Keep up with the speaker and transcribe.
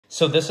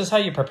So this is how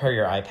you prepare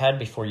your iPad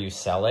before you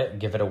sell it,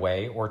 give it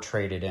away, or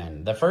trade it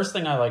in. The first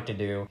thing I like to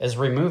do is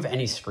remove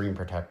any screen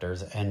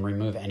protectors and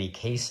remove any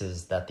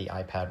cases that the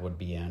iPad would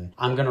be in.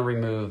 I'm gonna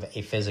remove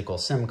a physical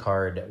SIM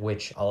card,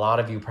 which a lot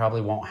of you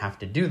probably won't have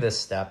to do this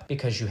step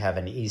because you have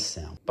an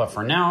eSIM. But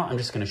for now, I'm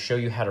just gonna show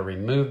you how to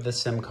remove the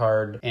SIM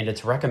card, and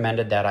it's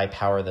recommended that I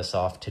power this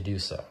off to do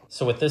so.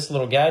 So with this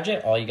little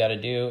gadget, all you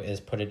gotta do is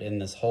put it in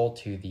this hole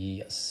to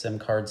the SIM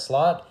card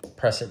slot,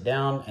 press it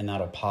down, and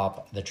that'll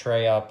pop the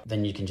tray up.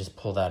 Then you can just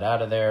pull that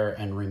out of there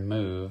and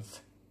remove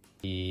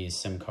the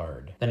SIM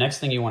card. The next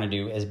thing you want to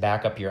do is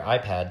back up your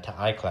iPad to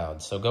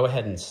iCloud. So go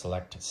ahead and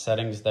select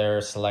settings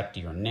there, select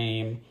your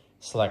name,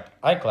 select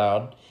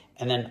iCloud,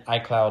 and then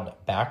iCloud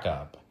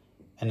backup.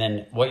 And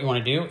then what you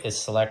want to do is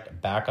select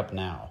backup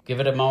now. Give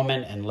it a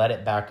moment and let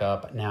it back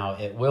up. Now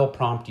it will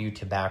prompt you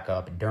to back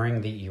up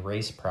during the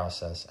erase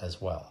process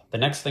as well. The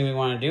next thing we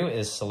want to do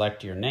is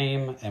select your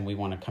name, and we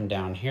want to come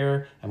down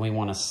here and we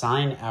want to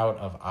sign out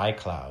of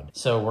iCloud.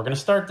 So we're going to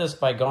start this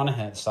by going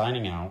ahead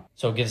signing out.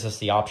 So it gives us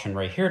the option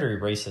right here to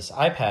erase this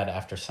iPad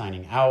after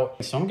signing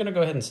out. So I'm going to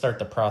go ahead and start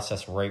the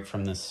process right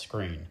from this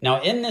screen.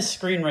 Now in this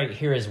screen right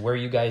here is where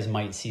you guys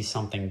might see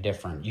something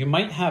different. You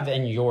might have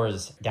in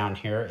yours down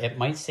here, it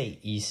might say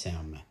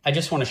eSIM. I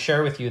just want to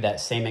share with you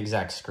that same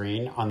exact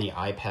screen on the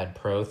iPad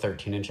Pro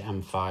 13-inch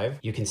M5.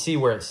 You can see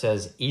where it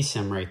says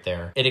eSIM right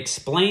there. It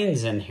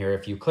explains in here,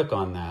 if you click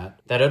on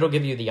that it'll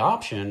give you the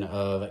option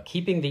of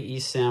keeping the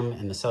eSIM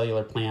in the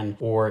cellular plan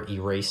or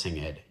erasing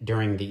it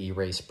during the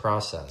erase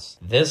process.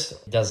 This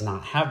does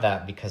not have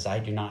that because I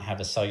do not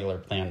have a cellular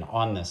plan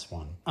on this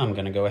one. I'm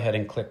going to go ahead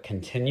and click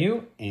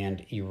continue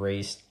and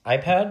erase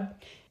iPad.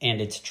 And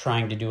it's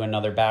trying to do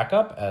another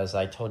backup, as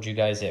I told you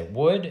guys it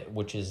would,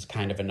 which is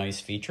kind of a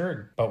nice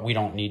feature, but we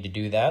don't need to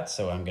do that.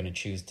 So I'm going to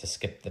choose to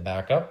skip the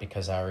backup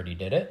because I already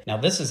did it. Now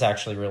this is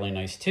actually really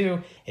nice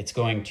too. It's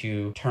going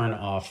to turn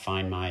off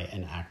Find My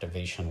and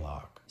Activation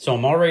Lock. So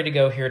I'm all ready to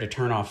go here to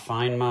turn off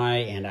Find My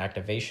and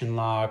Activation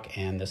Lock,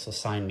 and this will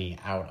sign me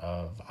out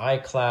of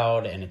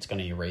iCloud, and it's going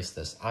to erase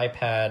this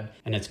iPad,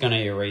 and it's going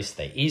to erase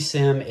the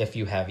eSIM if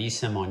you have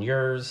eSIM on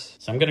yours.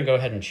 So I'm going to go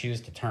ahead and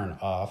choose to turn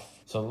off.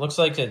 So it looks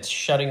like it's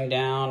shutting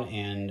down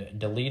and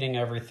deleting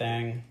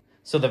everything.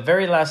 So the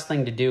very last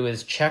thing to do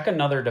is check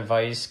another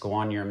device, go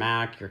on your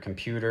Mac, your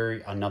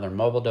computer, another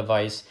mobile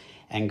device,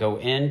 and go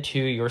into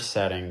your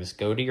settings,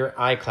 go to your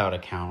iCloud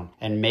account,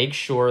 and make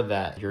sure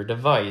that your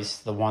device,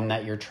 the one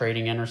that you're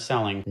trading in or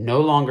selling, no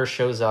longer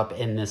shows up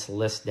in this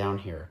list down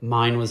here.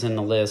 Mine was in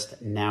the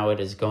list, now it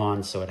is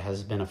gone, so it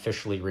has been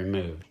officially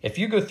removed. If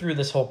you go through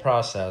this whole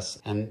process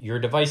and your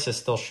device is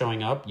still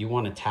showing up, you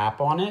want to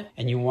tap on it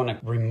and you want to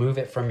remove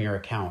it from your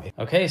account.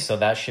 Okay, so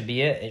that should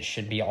be it. It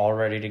should be all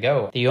ready to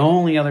go. The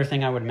only other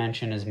thing I would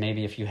mention is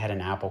maybe if you had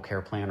an Apple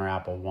Care plan or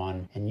Apple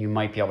One, and you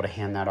might be able to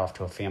hand that off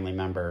to a family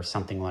member or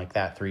something like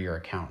that through your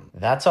account.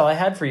 That's all I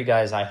had for you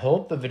guys. I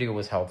hope the video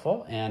was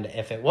helpful, and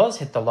if it was,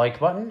 hit the like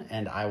button,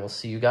 and I will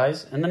see you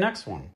guys in the next one.